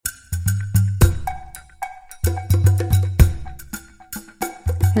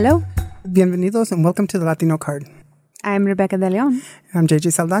Hello. Bienvenidos and welcome to the Latino Card. I'm Rebecca De Leon. I'm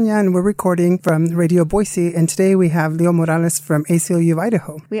JJ Saldana, and we're recording from Radio Boise. And today we have Leo Morales from ACLU of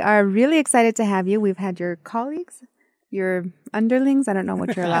Idaho. We are really excited to have you. We've had your colleagues, your underlings. I don't know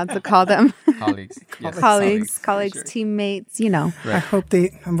what you're allowed to call them. Colleagues. Yes. Colleagues, Sure. teammates, you know. Right. I hope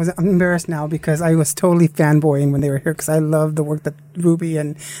I'm embarrassed now because I was totally fanboying when they were here because I love the work that Ruby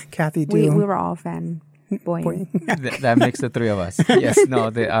and Kathy do. We were all fanboying. That makes the three of us.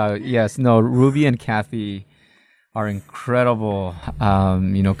 Yes, no. Ruby and Kathy are incredible,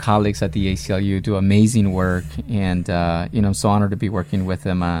 colleagues at the ACLU, do amazing work, and I'm so honored to be working with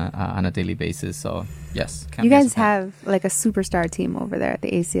them on a daily basis. So yes, you guys have like a superstar team over there at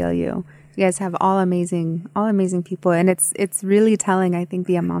the ACLU. You guys have all amazing people, and it's really telling. I think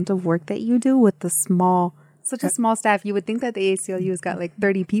the amount of work that you do with such a small staff. You would think that the ACLU has got like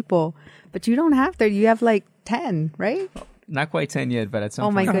 30 people, but you don't have 30. You have like 10, right? Not quite 10 yet, but at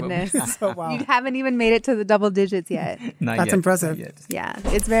some point. point. Oh my goodness. So, wow. You haven't even made it to the double digits yet. That's impressive. Yeah,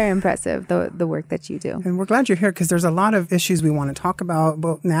 it's very impressive, the work that you do. And we're glad you're here because there's a lot of issues we want to talk about,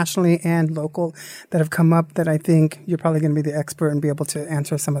 both nationally and local, that have come up that I think you're probably going to be the expert and be able to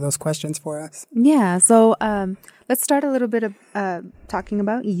answer some of those questions for us. Yeah, so let's start a little bit of talking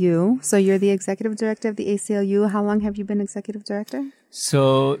about you. So you're the executive director of the ACLU. How long have you been executive director?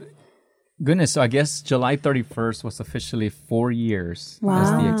 So I guess July 31st was officially 4 years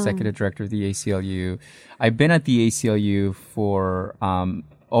as the executive director of the ACLU. I've been at the ACLU for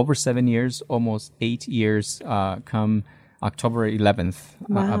over 7 years, almost 8 years. Come October 11th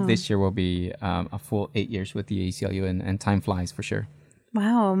of this year will be a full 8 years with the ACLU, and time flies for sure.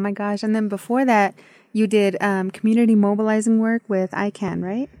 Wow, oh my gosh. And then before that, you did community mobilizing work with ICANN,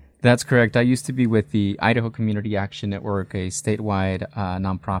 right? That's correct. I used to be with the Idaho Community Action Network, a statewide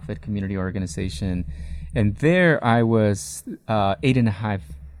nonprofit community organization. And there I was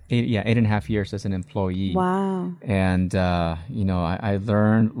 8.5 years as an employee. Wow. And, I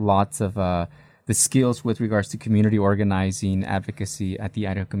learned lots of the skills with regards to community organizing, advocacy at the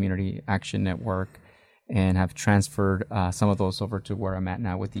Idaho Community Action Network, and have transferred some of those over to where I'm at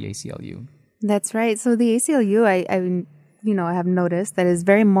now with the ACLU. That's right. So the ACLU, I have noticed that is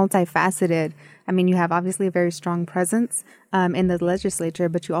very multifaceted. I mean, you have obviously a very strong presence in the legislature,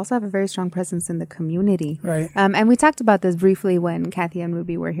 but you also have a very strong presence in the community. Right. And we talked about this briefly when Kathy and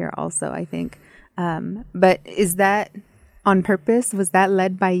Ruby were here also, I think. But is that on purpose? Was that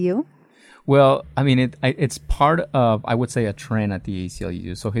led by you? Well, I mean, it's part of, I would say, a trend at the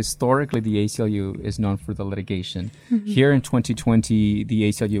ACLU. So historically, the ACLU is known for the litigation. Mm-hmm. Here in 2020, the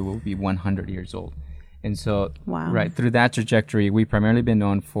ACLU will be 100 years old. And so, right, through that trajectory, we've primarily been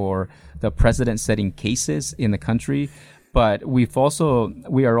known for the precedent-setting cases in the country, but we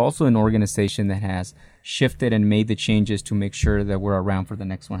are also an organization that has shifted and made the changes to make sure that we're around for the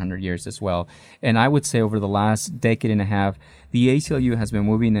next 100 years as well. And I would say over the last decade and a half, the ACLU has been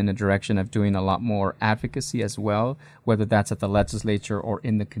moving in the direction of doing a lot more advocacy as well, whether that's at the legislature or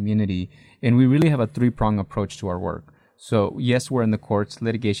in the community. And we really have a three-pronged approach to our work. So yes, we're in the courts.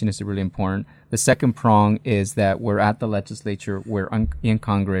 Litigation is really important. The second prong is that we're at the legislature, we're in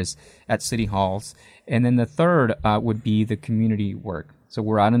Congress, at city halls. And then the third would be the community work. So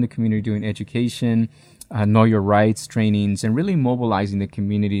we're out in the community doing education, know your rights trainings, and really mobilizing the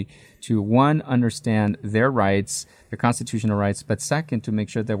community to, one, understand their rights, their constitutional rights, but second, to make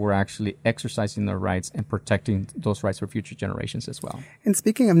sure that we're actually exercising their rights and protecting those rights for future generations as well. And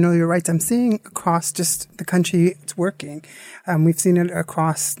speaking of know your rights, I'm seeing across just the country it's working. We've seen it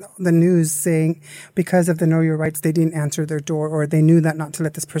across the news saying because of the know your rights, they didn't answer their door, or they knew that not to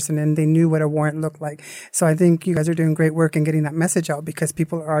let this person in. They knew what a warrant looked like. So I think you guys are doing great work in getting that message out because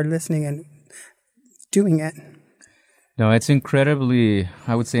people are listening and doing it. No, it's incredibly,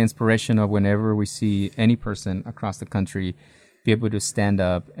 I would say, inspirational whenever we see any person across the country be able to stand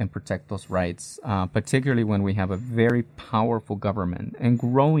up and protect those rights, particularly when we have a very powerful government and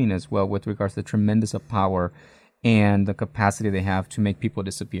growing as well with regards to the tremendous of power and the capacity they have to make people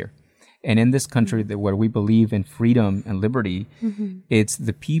disappear. And in this country where we believe in freedom and liberty, it's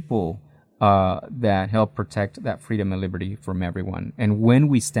the people that help protect that freedom and liberty from everyone. And when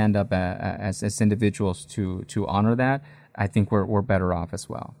we stand up as individuals to honor that, I think we're better off as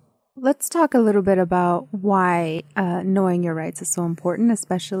well. Let's talk a little bit about why knowing your rights is so important,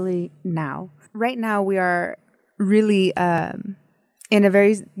 especially now. Right now, we are really in a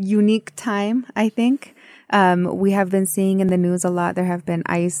very unique time, I think. We have been seeing in the news a lot, there have been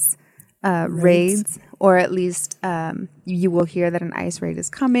ICE raids, or at least you will hear that an ICE raid is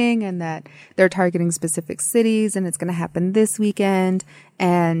coming and that they're targeting specific cities and it's going to happen this weekend.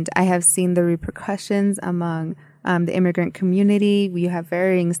 And I have seen the repercussions among the immigrant community. We have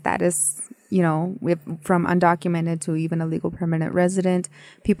varying status, from undocumented to even a legal permanent resident.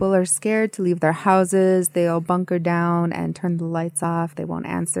 People are scared to leave their houses. They'll bunker down and turn the lights off. They won't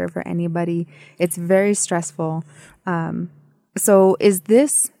answer for anybody. It's very stressful. So is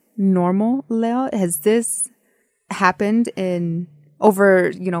this normal, Leo? Has this happened in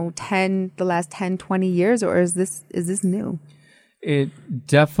over, the last 10, 20 years, or is this new? It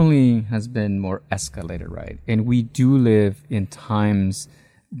definitely has been more escalated, right? And we do live in times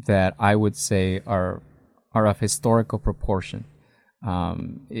that I would say are of historical proportion.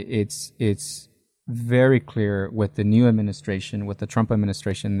 It's very clear with the new administration, with the Trump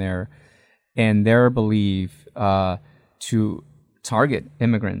administration there, and their belief to target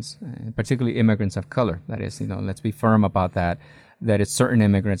immigrants, particularly immigrants of color. That is, let's be firm about that it's certain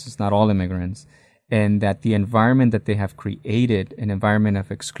immigrants, it's not all immigrants, and that the environment that they have created, an environment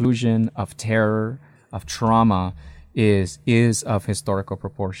of exclusion, of terror, of trauma, is of historical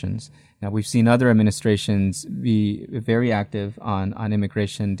proportions. Now, we've seen other administrations be very active on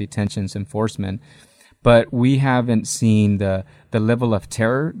immigration detentions, enforcement, but we haven't seen the level of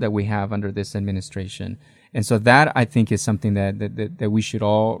terror that we have under this administration. And so that, I think, is something that we should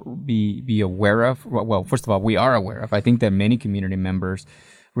all be aware of. Well, first of all, we are aware of. I think that many community members,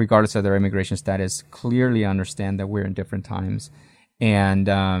 regardless of their immigration status, clearly understand that we're in different times.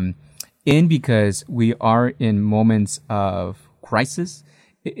 And because we are in moments of crisis,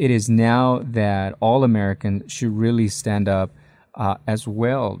 it is now that all Americans should really stand up as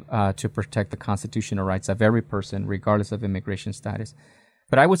well to protect the constitutional rights of every person, regardless of immigration status.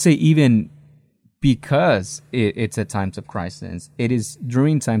 But I would say even because it's at times of crisis, it is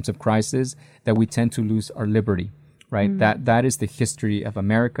during times of crisis that we tend to lose our liberty, right? Mm-hmm. That is the history of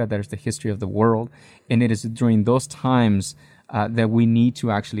America. That is the history of the world. And it is during those times that we need to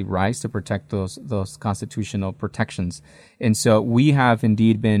actually rise to protect those constitutional protections. And so we have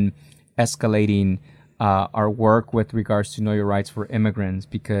indeed been escalating our work with regards to know your rights for immigrants,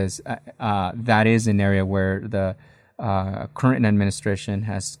 because that is an area where the current administration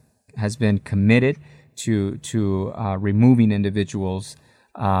has been committed to removing individuals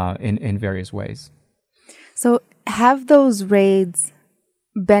in various ways. So have those raids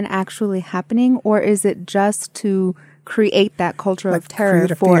been actually happening, or is it just to create that culture of terror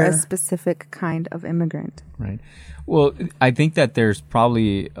for a specific kind of immigrant? Right. Well, I think that there's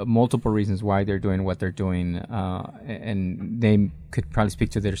probably multiple reasons why they're doing what they're doing, and they could probably speak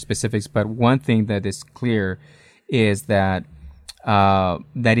to their specifics. But one thing that is clear is that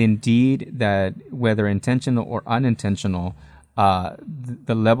indeed, that whether intentional or unintentional,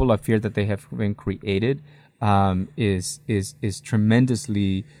 the level of fear that they have been created is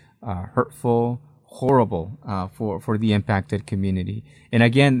tremendously hurtful, horrible for the impacted community. And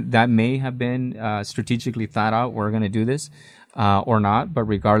again, that may have been strategically thought out. We're going to do this or not. But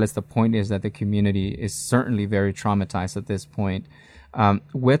regardless, the point is that the community is certainly very traumatized at this point.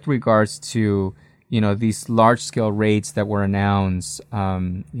 With regards to these large-scale raids that were announced,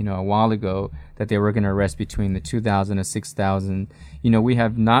 a while ago, that they were going to arrest between the 2,000 and 6,000. We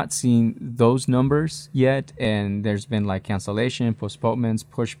have not seen those numbers yet, and there's been cancellation, postponements,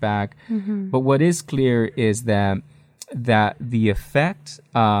 pushback. Mm-hmm. But what is clear is that the effect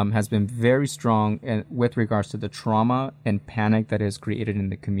has been very strong with regards to the trauma and panic that is created in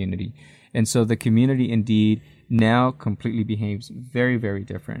the community. And so the community indeed now completely behaves very, very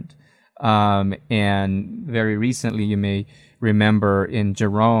different. And very recently, you may remember in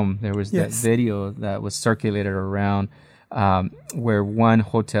Jerome, there was that video that was circulated around where one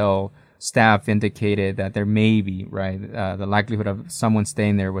hotel staff indicated that there may be, the likelihood of someone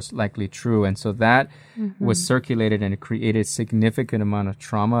staying there was likely true. And so that was circulated, and it created significant amount of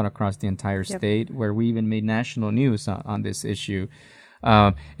trauma across the entire state, where we even made national news on this issue.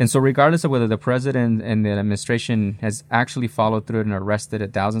 And so regardless of whether the president and the administration has actually followed through and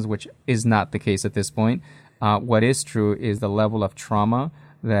arrested thousands, which is not the case at this point, what is true is the level of trauma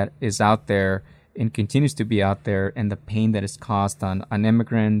that is out there and continues to be out there, and the pain that is caused on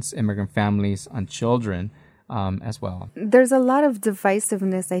immigrants, immigrant families, on children as well. There's a lot of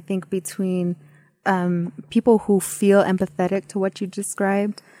divisiveness, I think, between people who feel empathetic to what you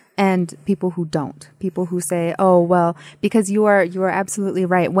described and people who don't. People who say, oh, well, because you are absolutely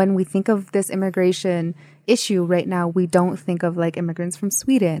right. When we think of this immigration issue right now, we don't think of immigrants from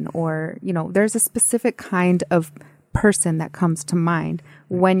Sweden, or, there's a specific kind of person that comes to mind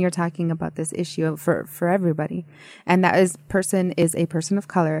when you're talking about this issue for everybody. And person is a person of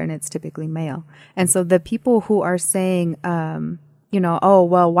color, and it's typically male. And so the people who are saying, oh,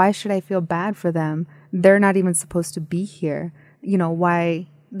 well, why should I feel bad for them? They're not even supposed to be here. Why?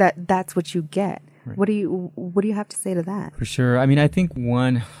 That's what you get. Right. What do you have to say to that? For sure. I mean, I think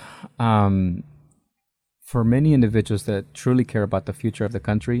one, for many individuals that truly care about the future of the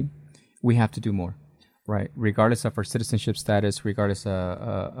country, we have to do more, right? Regardless of our citizenship status, regardless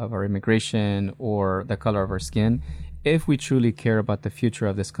of our immigration or the color of our skin, if we truly care about the future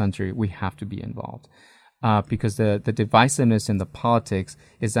of this country, we have to be involved. Because the divisiveness in the politics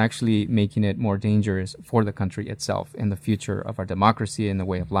is actually making it more dangerous for the country itself and the future of our democracy and the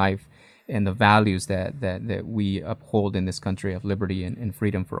way of life and the values that we uphold in this country of liberty and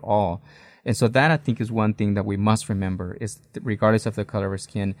freedom for all. And so that, I think, is one thing that we must remember is, regardless of the color of our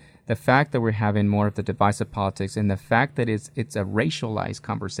skin, the fact that we're having more of the divisive politics and the fact that it's a racialized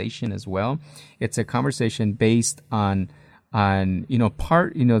conversation as well. It's a conversation based on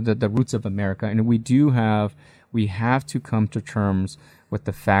the roots of America. And we have to come to terms with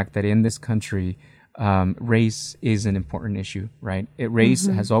the fact that in this country, race is an important issue, right? Race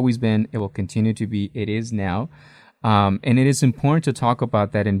has always been, it will continue to be, it is now. And it is important to talk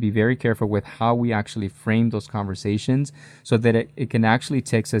about that and be very careful with how we actually frame those conversations so that it can actually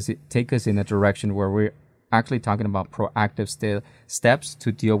take us in a direction where we're actually talking about proactive steps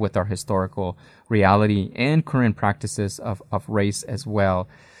to deal with our historical reality and current practices of race as well.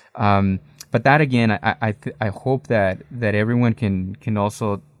 But that, again, I hope that everyone can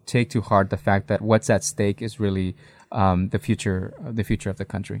also take to heart the fact that what's at stake is really the future of the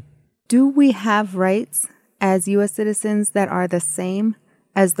country. Do we have rights as U.S. citizens that are the same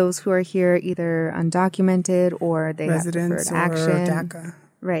as those who are here, either undocumented or they residents have deferred action? Or DACA.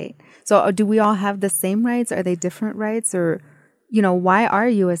 Right. So do we all have the same rights? Are they different rights? Or, why are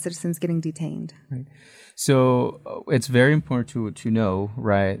U.S. citizens getting detained? Right. So it's very important to know,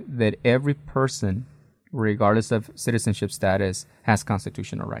 right, that every person, regardless of citizenship status, has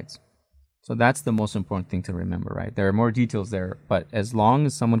constitutional rights. So that's the most important thing to remember, right? There are more details there, but as long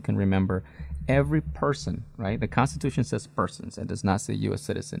as someone can remember, every person, right? The Constitution says persons. It does not say U.S.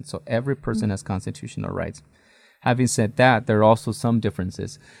 citizens. So every person has constitutional rights. Having said that, there are also some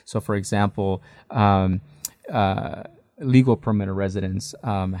differences. So, for example, legal permanent residents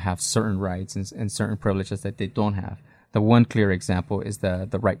have certain rights and certain privileges that they don't have. The one clear example is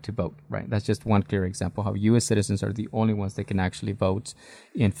the right to vote, right? That's just one clear example how U.S. citizens are the only ones that can actually vote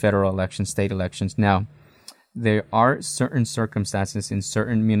in federal elections, state elections. Now, there are certain circumstances in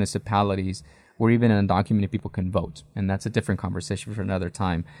certain municipalities where even undocumented people can vote, and that's a different conversation for another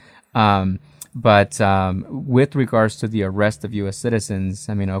time. But with regards to the arrest of U.S. citizens,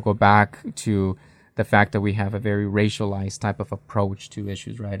 I mean, I'll go back to the fact that we have a very racialized type of approach to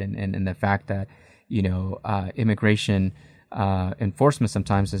issues, right? And the fact that, immigration enforcement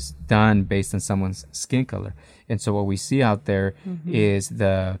sometimes is done based on someone's skin color. And so what we see out there is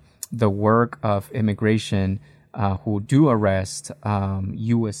the work of immigration who do arrest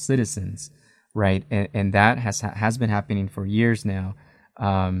U.S. citizens, right? And that has been happening for years now.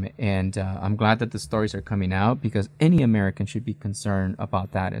 And I'm glad that the stories are coming out because any American should be concerned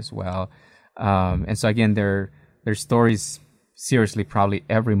about that as well. And so again, there's stories seriously probably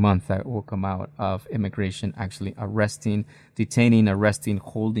every month that will come out of immigration actually detaining,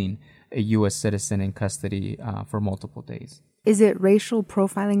 holding a U.S. citizen in custody for multiple days. Is it racial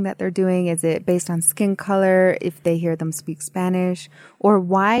profiling that they're doing? Is it based on skin color, if they hear them speak Spanish? Or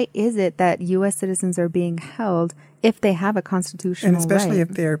why is it that U.S. citizens are being held if they have a constitutional right? And especially if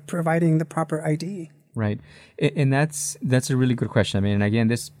they're providing the proper ID. Right. And that's a really good question. I mean, and again,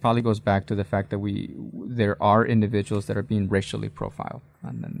 this probably goes back to the fact that there are individuals that are being racially profiled.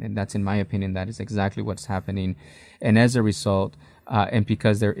 And that's, in my opinion, that is exactly what's happening. And as a result, and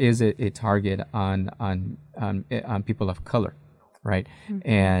because there is a target on people of color, right?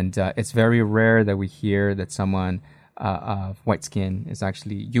 And it's very rare that we hear that someone of white skin is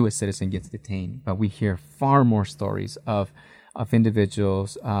actually U.S. citizen gets detained, but we hear far more stories of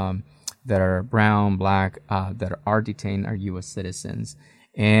individuals that are brown, black, that are detained are U.S. citizens.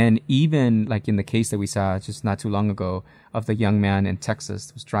 And even like in the case that we saw just not too long ago of the young man in Texas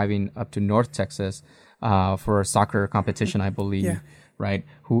who was driving up to North Texas for a soccer competition, I believe, right?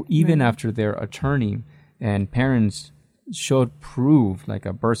 Who even after their attorney and parents showed proof, like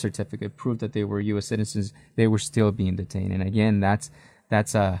a birth certificate, proof that they were U.S. citizens, they were still being detained. And again, that's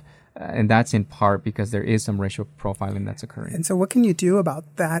in part because there is some racial profiling that's occurring. And so what can you do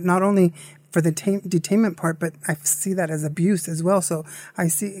about that? Not only for the detainment part, but I see that as abuse as well. So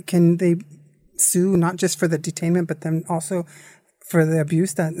can they sue not just for the detainment, but then also for the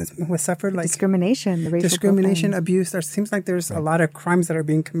abuse that was suffered? Like discrimination, the racial discrimination, profiling. Abuse. There seems like there's a lot of crimes that are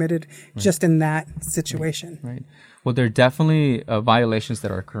being committed just in that situation. Right. Well, there are definitely violations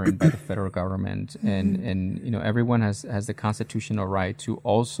that are occurring by the federal government, and everyone has the constitutional right to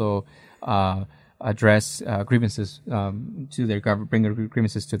also address grievances to their bring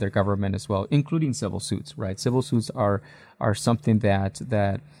grievances to their government as well, including civil suits. Right, civil suits are something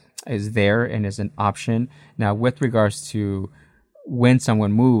that is there and is an option. Now, with regards to when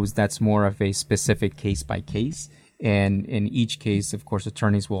someone moves, that's more of a specific case by case. And in each case, of course,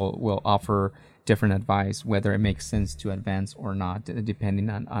 attorneys will offer different advice, whether it makes sense to advance or not, depending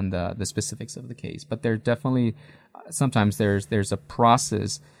on the specifics of the case. But there definitely, sometimes there's a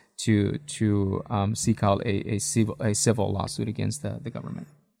process to seek out a civil lawsuit against the government.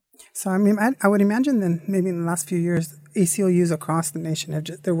 So, I mean, I would imagine then maybe in the last few years, ACLUs across the nation,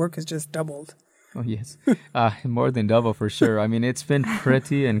 their work has just doubled. Oh, yes. More than double for sure. I mean, it's been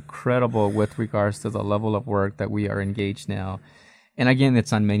pretty incredible with regards to the level of work that we are engaged now. And again,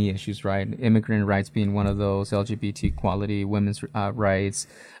 it's on many issues, right? Immigrant rights being one of those, LGBT equality, women's rights.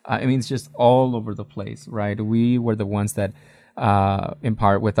 I mean, it's just all over the place, right? We were the ones that, in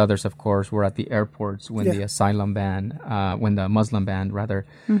part with others, of course, were at the airports when the asylum ban, when the Muslim ban, rather,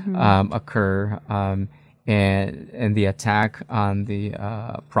 occur. And the attack on the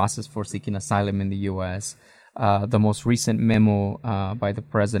process for seeking asylum in the U.S., the most recent memo by the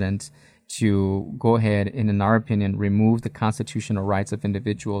president to go ahead and, in our opinion, remove the constitutional rights of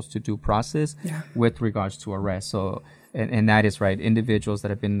individuals to due process with regards to arrest. So, and that is right. Individuals that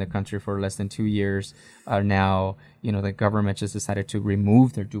have been in the country for less than 2 years are now, the government just decided to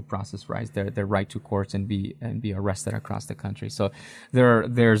remove their due process rights, their right to courts and be arrested across the country. So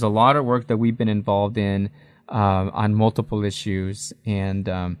there's a lot of work that we've been involved in on multiple issues. And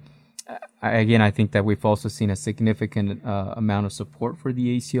I think that we've also seen a significant amount of support for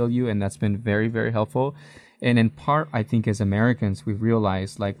the ACLU, and that's been very, very helpful. And in part, I think as Americans, we've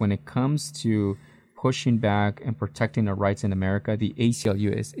realized, like, when it comes to pushing back and protecting our rights in America, the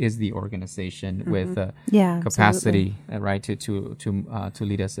ACLU is the organization with capacity, right, to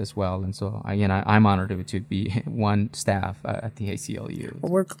lead us as well. And so, I'm honored to be one staff at the ACLU.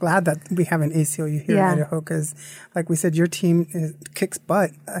 Well, we're glad that we have an ACLU here in Idaho because, like we said, your team kicks butt.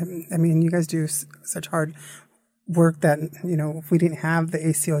 I mean, you guys do such hard work that, if we didn't have the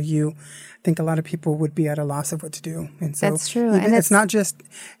ACLU, I think a lot of people would be at a loss of what to do. And so that's true. And it's not just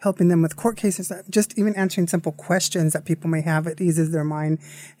helping them with court cases, just even answering simple questions that people may have. It eases their mind.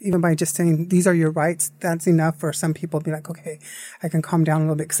 Even by just saying, these are your rights, that's enough for some people to be like, okay, I can calm down a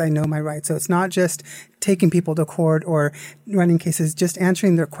little bit because I know my rights. So it's not just taking people to court or running cases, just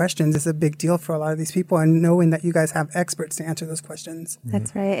answering their questions is a big deal for a lot of these people, and knowing that you guys have experts to answer those questions.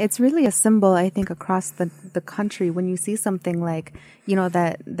 That's right. It's really a symbol, I think, across the country when you see something like,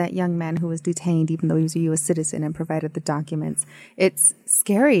 that young man who was detained, even though he was a U.S. citizen and provided the documents. It's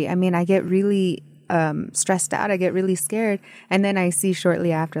scary. I mean, I get really stressed out. I get really scared. And then I see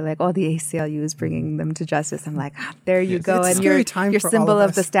shortly after, like, the ACLU is bringing them to justice. I'm like, there you go. It's and your symbol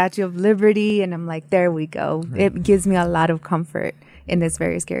of the Statue of Liberty. And I'm like, there we go. Right. It gives me a lot of comfort in this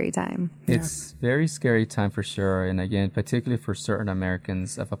very scary time. It's very scary time for sure. And again, particularly for certain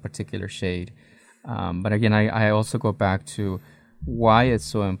Americans of a particular shade. But again, I also go back to why it's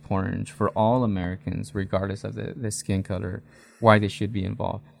so important for all Americans, regardless of the skin color, why they should be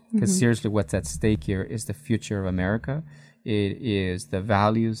involved. Because seriously, what's at stake here is the future of America. It is the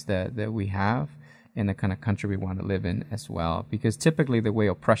values that we have and the kind of country we want to live in as well. Because typically the way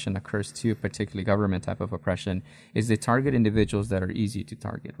oppression occurs too, particularly government type of oppression, is they target individuals that are easy to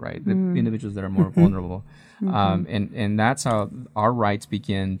target, right? The individuals that are more vulnerable. And that's how our rights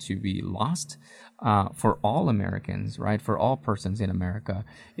begin to be lost. For all Americans, right, for all persons in America,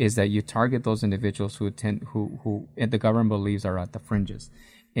 is that you target those individuals who the government believes are at the fringes,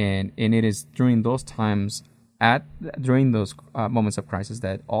 and it is during those times, during those moments of crisis,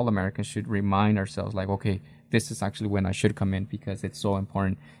 that all Americans should remind ourselves, like, okay, this is actually when I should come in because it's so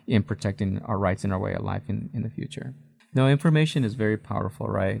important in protecting our rights and our way of life in the future. No, information is very powerful,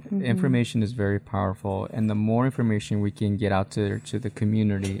 right? Information is very powerful, and the more information we can get out to the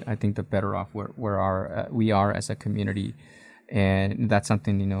community, I think the better off we are as a community. And that's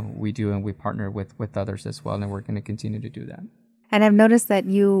something, we do, and we partner with others as well, and we're going to continue to do that. And I've noticed that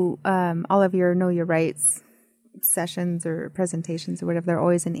you, all of your Know Your Rights sessions or presentations or whatever, they're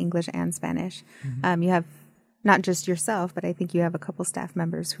always in English and Spanish. You have not just yourself, but I think you have a couple staff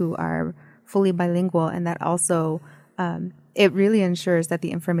members who are fully bilingual, and that also it really ensures that the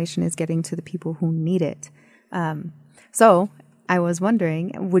information is getting to the people who need it. So I was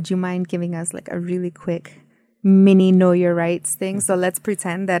wondering, would you mind giving us like a really quick mini Know Your Rights thing? So let's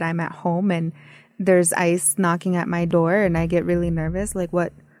pretend that I'm at home and there's ICE knocking at my door and I get really nervous. Like,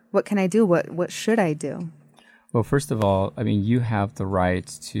 what can I do? What should I do? Well, first of all, I mean, you have the right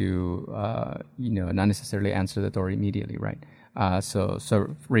to, not necessarily answer the door immediately, right? So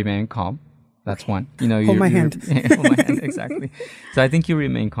remain calm. That's one. You know, Hold my hand. Hold my hand, exactly. So I think you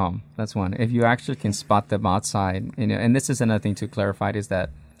remain calm. That's one. If you actually can spot them outside, you know, and this is another thing to clarify is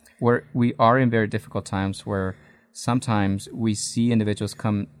that we are in very difficult times where sometimes we see individuals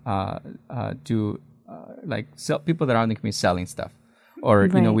come people that are out in the community selling stuff. Or,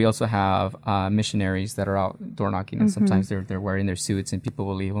 you know, we also have missionaries that are out door knocking, and sometimes they're wearing their suits, and people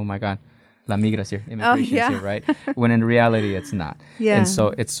will leave, oh my God, La Migra's here, immigration's here, right? When in reality, it's not. Yeah. And so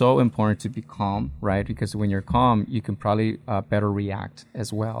it's so important to be calm, right? Because when you're calm, you can probably better react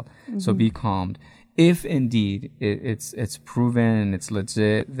as well. So be calmed. If indeed it's proven and it's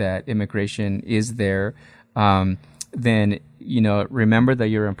legit that immigration is there, then, you know, remember that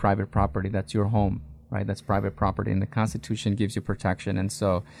you're in private property. That's your home, right? That's private property, and the Constitution gives you protection. And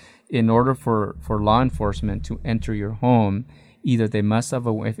so in order for law enforcement to enter your home, either they must have,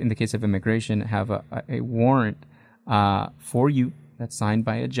 in the case of immigration, have a warrant for you that's signed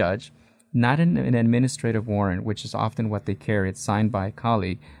by a judge, not an administrative warrant, which is often what they carry. It's signed by a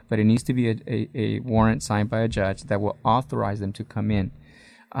colleague, but it needs to be a warrant signed by a judge that will authorize them to come in.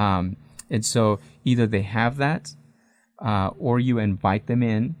 And so either they have that, or you invite them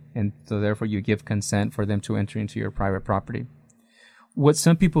in, and so therefore you give consent for them to enter into your private property. What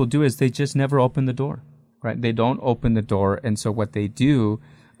some people do is they just never open the door, right? They don't open the door, and so what they do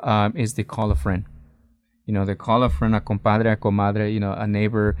is they call a friend. You know, they call a friend, a compadre, a comadre, you know, a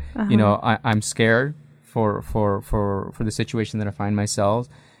neighbor. You know, I'm scared for the situation that I find myself.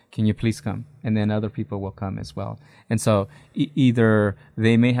 Can you please come? And then other people will come as well. And so either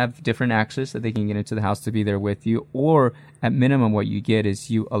they may have different access that they can get into the house to be there with you, or at minimum what you get is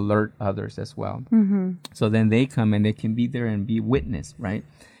you alert others as well. So then they come and they can be there and be witness, right?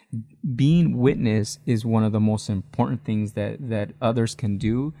 Being witness is one of the most important things that others can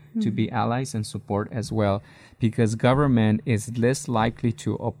do to be allies and support as well, because government is less likely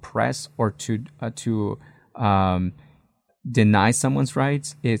to oppress or to deny someone's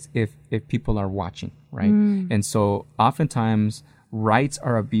rights is if people are watching, right? And so oftentimes rights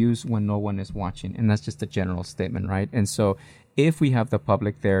are abused when no one is watching, and that's just a general statement, right? And so if we have the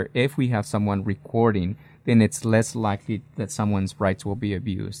public there, if we have someone recording, then it's less likely that someone's rights will be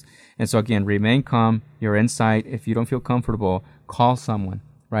abused. And so again, remain calm. You're inside. If you don't feel comfortable, call someone,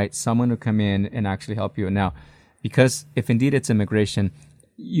 right? Someone to come in and actually help you. Now, because if indeed it's immigration,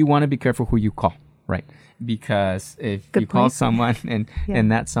 you want to be careful who you call, right? Because if you call someone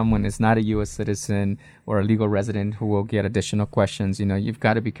and that someone is not a U.S. citizen or a legal resident who will get additional questions, you know, you've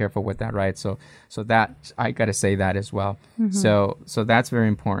got to be careful with that, right? So that, I got to say that as well. So that's very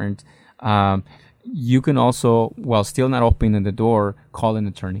important. You can also, while still not opening the door, call an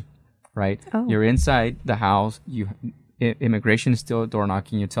attorney, right? You're inside the house. Immigration is still door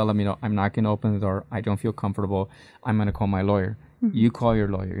knocking. You tell them, you know, I'm not going to open the door. I don't feel comfortable. I'm going to call my lawyer. You call your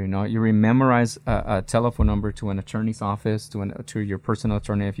lawyer, you know, you memorize a telephone number to an attorney's office, to your personal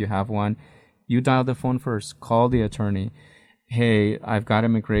attorney if you have one. You dial the phone first, call the attorney. Hey, I've got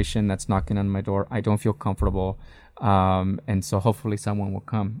immigration that's knocking on my door. I don't feel comfortable. And so hopefully someone will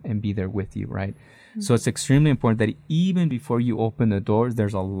come and be there with you, right? So it's extremely important that even before you open the doors,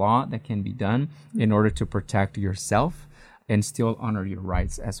 there's a lot that can be done in order to protect yourself and still honor your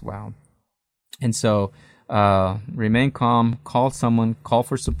rights as well. And so remain calm, call someone, call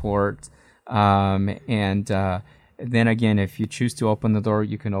for support, and then again, if you choose to open the door,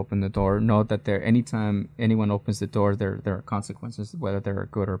 you can open the door. Know that anytime anyone opens the door, there are consequences, whether they're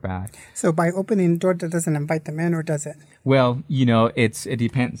good or bad. So by opening the door, that doesn't invite them in, or does it? Well, you know, it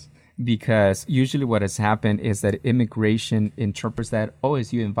depends. Because usually what has happened is that immigration interprets that,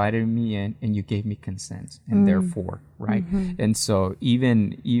 as you invited me in and you gave me consent, and therefore, right? And so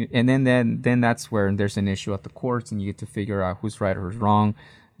and then that's where there's an issue at the courts, and you get to figure out who's right or who's wrong.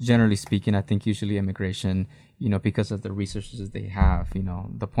 Generally speaking, I think usually immigration, you know, because of the resources they have, you know,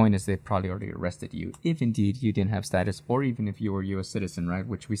 the point is they probably already arrested you if indeed you didn't have status, or even if you were a U.S. citizen, right?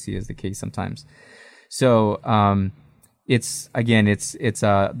 Which we see as the case sometimes. So, it's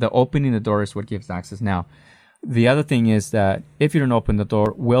the opening the door is what gives access. Now, the other thing is that if you don't open the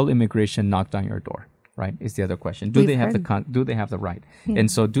door, will immigration knock down your door? Right? Is the other question. Do they have the right? Yeah. And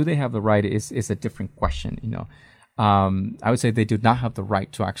so, do they have the right is a different question. You know, I would say they do not have the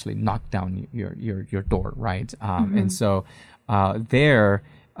right to actually knock down your door, right? And so, you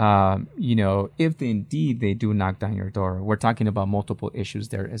know, if they do knock down your door, we're talking about multiple issues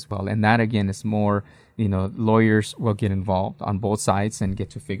there as well. And that, again, is more, you know, lawyers will get involved on both sides and get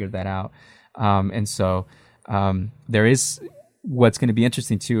to figure that out. And so there is, what's going to be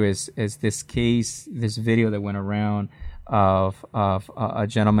interesting too is this case, this video that went around of a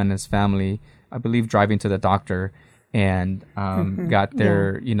gentleman and his family, I believe, driving to the doctor. and got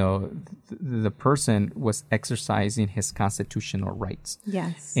their, the person was exercising his constitutional rights.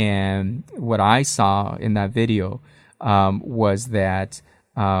 Yes. And what I saw in that video was that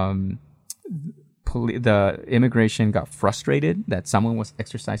the immigration got frustrated that someone was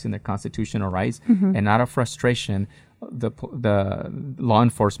exercising their constitutional rights, and out of frustration, the law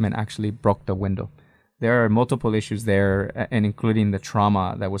enforcement actually broke the window. There are multiple issues there, and including the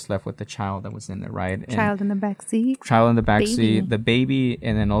trauma that was left with the child that was in there, right? Child in the back seat. Child in the back seat, the baby,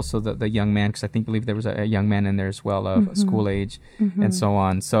 and then also the young man, because I believe there was a young man in there as well of school age, and so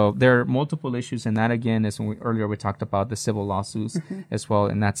on. So there are multiple issues, and that again is when earlier we talked about the civil lawsuits as well,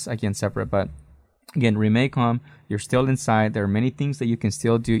 and that's again separate. But again, remain calm. You're still inside. There are many things that you can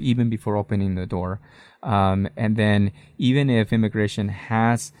still do even before opening the door. And then even if immigration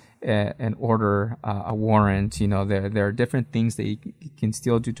has an order, a warrant, there are different things that you can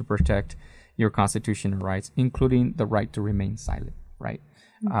still do to protect your constitutional rights, including the right to remain silent, right?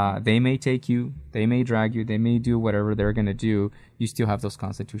 They may take you, they may drag you, they may do whatever they're going to do. You still have those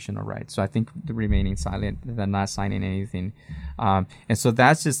constitutional rights. So I think the remaining silent, the not signing anything. And so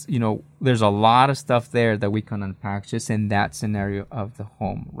that's just, there's a lot of stuff there that we can unpack just in that scenario of the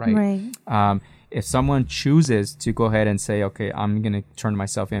home, right? If someone chooses to go ahead and say, okay, I'm going to turn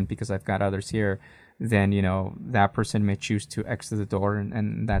myself in because I've got others here, then, that person may choose to exit the door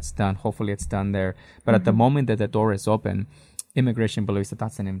and that's done. Hopefully it's done there. But at the moment that the door is open, immigration believes that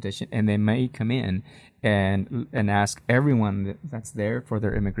that's an invitation, and they may come in and ask everyone that's there for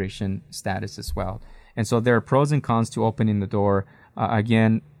their immigration status as well. And so there are pros and cons to opening the door.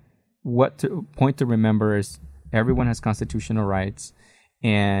 Again, point to remember is everyone has constitutional rights.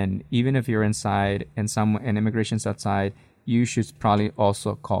 And even if you're inside and immigration's outside, you should probably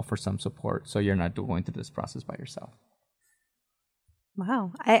also call for some support so you're not going through this process by yourself.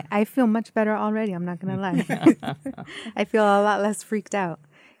 Wow. I feel much better already. I'm not going to lie. I feel a lot less freaked out.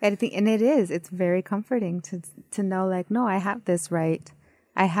 And it's very comforting to know, like, no, I have this right.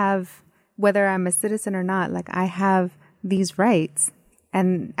 I have, whether I'm a citizen or not, like, I have these rights.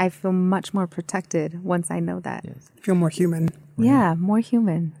 And I feel much more protected once I know that. Yes. Feel more human. Right? Yeah, more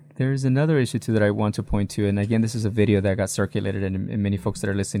human. There's another issue, too, that I want to point to. And again, this is a video that got circulated, and many folks that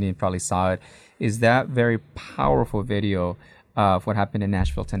are listening probably saw it, is that very powerful video of what happened in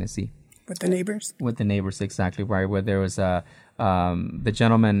Nashville, Tennessee. With the neighbors? With the neighbors, exactly, right, where there was the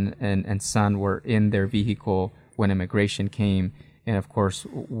gentleman and son were in their vehicle when immigration came and, of course,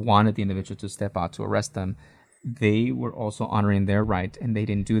 wanted the individual to step out to arrest them. They were also honoring their right, and they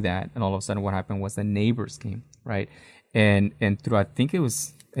didn't do that. And all of a sudden what happened was the neighbors came, right? And through, I think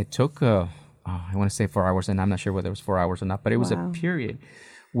it took, I want to say 4 hours, and I'm not sure whether it was 4 hours or not, but it was a period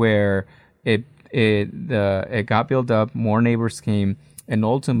where it got built up, more neighbors came, and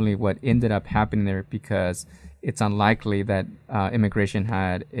ultimately what ended up happening there, because it's unlikely that immigration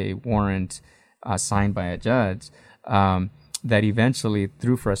had a warrant signed by a judge, that eventually,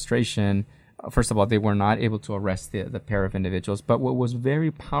 through frustration, first of all, they were not able to arrest the pair of individuals. But what was very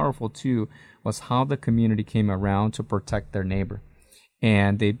powerful, too, was how the community came around to protect their neighbor.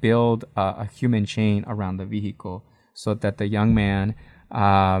 And they built a human chain around the vehicle so that the young man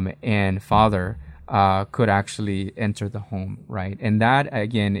and father could actually enter the home, right? And that,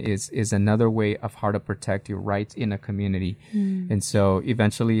 again, is another way of how to protect your rights in a community. And so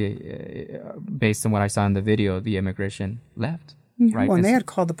eventually, based on what I saw in the video, the immigration left. Right. Well, and they had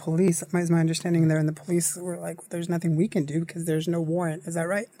called the police, is my understanding there, and the police were like, there's nothing we can do because there's no warrant. Is that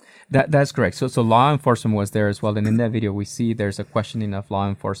right? That's correct. So law enforcement was there as well. And in that video, we see there's a questioning of law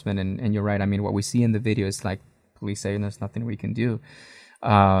enforcement. And you're right. I mean, what we see in the video is like police saying there's nothing we can do.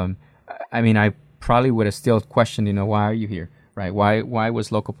 I mean, I probably would have still questioned, why are you here? Right. Why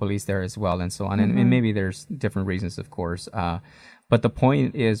was local police there as well? And so on. And maybe there's different reasons, of course. But the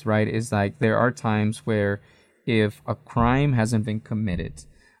point is, right, is like there are times where if a crime hasn't been committed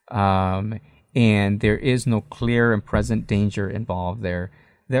and there is no clear and present danger involved there,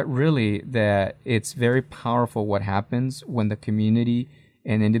 that it's very powerful what happens when the community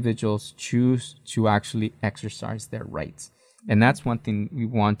and individuals choose to actually exercise their rights. And that's one thing we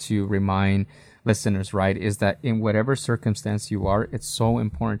want to remind listeners, right, is that in whatever circumstance you are, it's so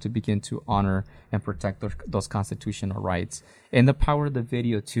important to begin to honor and protect those constitutional rights. And the power of the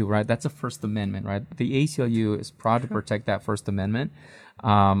video, too, right? That's a First Amendment, right? The ACLU is proud to protect that First Amendment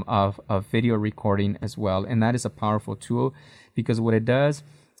of video recording as well. And that is a powerful tool because what it does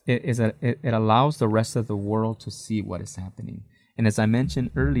is that it allows the rest of the world to see what is happening. And as I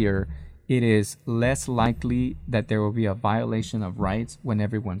mentioned earlier, it is less likely that there will be a violation of rights when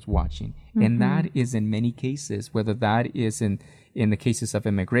everyone's watching. And that is in many cases, whether that is in the cases of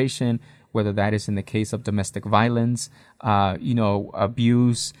immigration whether that is in the case of domestic violence,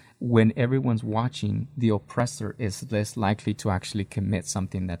 abuse. When everyone's watching, the oppressor is less likely to actually commit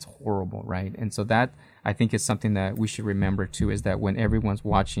something that's horrible, right? And so that, I think, is something that we should remember too, is that when everyone's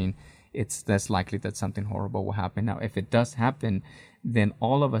watching, it's less likely that something horrible will happen. Now, if it does happen, then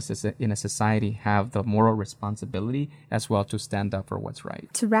all of us in a society have the moral responsibility as well to stand up for what's right.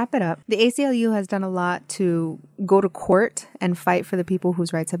 To wrap it up, the ACLU has done a lot to go to court and fight for the people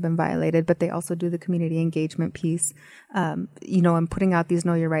whose rights have been violated, but they also do the community engagement piece, and putting out these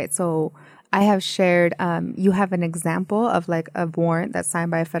Know Your Rights. So I have shared, you have an example of like a warrant that's signed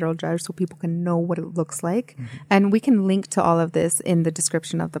by a federal judge so people can know what it looks like. Mm-hmm. And we can link to all of this in the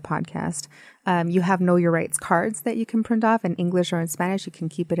description of the podcast. You have Know Your Rights cards that you can print off in English or in Spanish. You can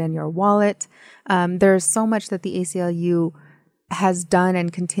keep it in your wallet. There's so much that the ACLU has done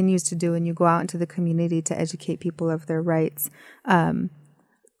and continues to do, and you go out into the community to educate people of their rights.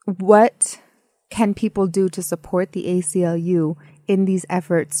 What can people do to support the ACLU in these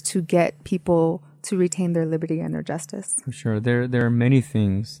efforts to get people to retain their liberty and their justice? For sure. There are many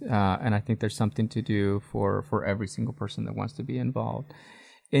things, and I think there's something to do for every single person that wants to be involved.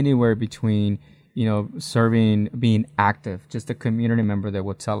 Anywhere between, serving, being active, just a community member that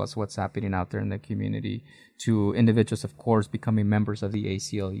will tell us what's happening out there in the community, to individuals, of course, becoming members of the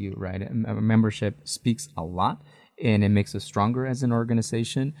ACLU, right? Membership speaks a lot, and it makes us stronger as an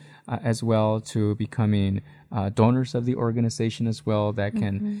organization, as well, to becoming donors of the organization as well, that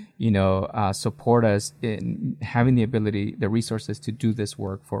can, support us in having the ability, the resources to do this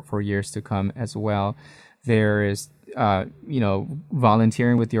work for years to come as well. There is,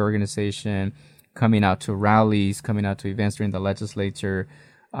 volunteering with the organization, coming out to rallies, coming out to events during the legislature,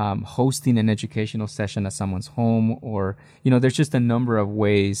 hosting an educational session at someone's home, or, there's just a number of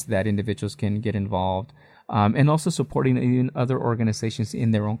ways that individuals can get involved. And also supporting even other organizations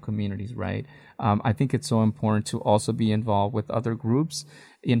in their own communities, right? I think it's so important to also be involved with other groups,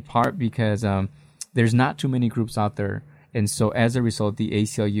 in part because there's not too many groups out there. And so as a result, the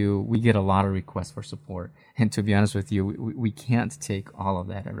ACLU, we get a lot of requests for support. And to be honest with you, we can't take all of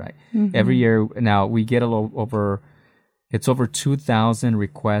that, right? Mm-hmm. Every year now, we get over 2,000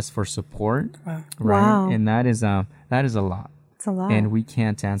 requests for support, right? Wow. And that is a lot. It's a lot. And we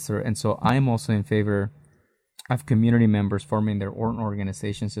can't answer. And so I'm also in favor of community members forming their own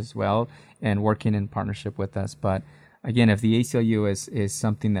organizations as well and working in partnership with us. But again, if the ACLU is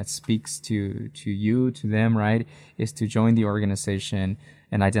something that speaks to you, to them, right, is to join the organization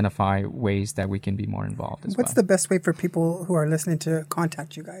and identify ways that we can be more involved as well. What's the best way for people who are listening to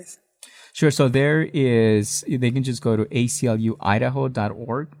contact you guys? Sure. So they can just go to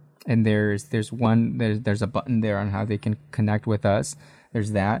acluidaho.org, and there's a button there on how they can connect with us.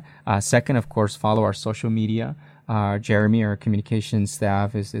 There's that. Second, of course, follow our social media. Jeremy, our communications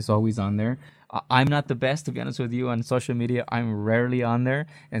staff, is always on there. I'm not the best, to be honest with you, on social media. I'm rarely on there.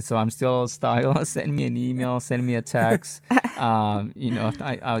 And so I'm still style. Send me an email, send me a text. I'll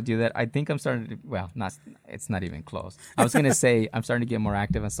do that. I think I'm starting to, it's not even close. I was going to say I'm starting to get more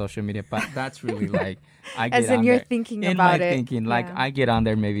active on social media, but that's really like, I get as in on you're there. thinking in about my it. Thinking, like I get on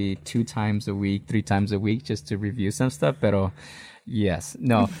there maybe 2 times a week, 3 times a week just to review some stuff. Pero yes,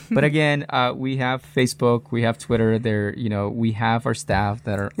 no. But again, we have Facebook, we have Twitter. There, we have our staff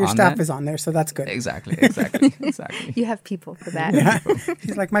that are. Your on staff that. is on there, so that's good. Exactly. You have people for that. Yeah.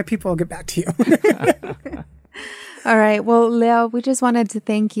 He's like, my people will get back to you. All right. Well, Leo, we just wanted to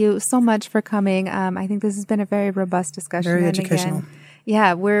thank you so much for coming. I think this has been a very robust discussion. Very educational. Again,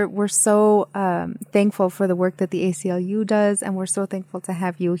 yeah, we're so thankful for the work that the ACLU does, and we're so thankful to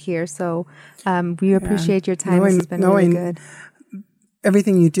have you here. So we appreciate your time. This has been really good.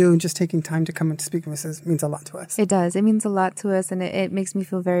 Everything you do, just taking time to come and speak with us means a lot to us. It does. It means a lot to us, and it makes me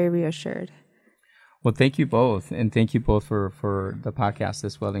feel very reassured. Well, thank you both, and thank you both for the podcast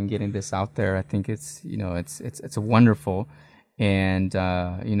as well and getting this out there. I think it's a wonderful, and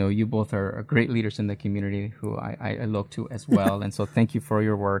you both are great leaders in the community who I look to as well. And so thank you for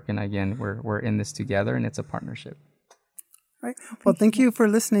your work. And again, we're in this together, and it's a partnership. Right. Well, thank you for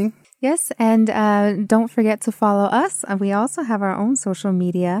listening. Yes, and don't forget to follow us. We also have our own social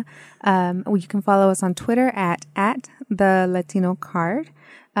media. You can follow us on Twitter at the Latino Card.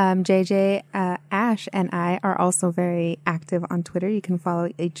 JJ, Ash, and I are also very active on Twitter. You can follow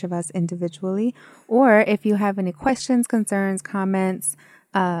each of us individually. Or if you have any questions, concerns, comments,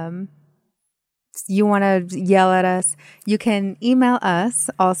 you want to yell at us, you can email us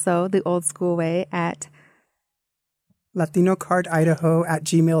also the old school way at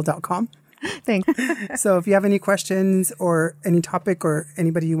LatinoCardIdaho@gmail.com. Thanks. So if you have any questions or any topic or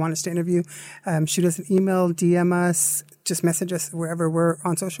anybody you want us to interview, shoot us an email, DM us, just message us wherever we're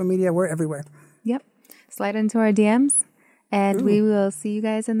on social media. We're everywhere. Yep. Slide into our DMs, and we will see you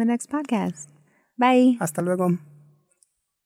guys in the next podcast. Bye. Hasta luego.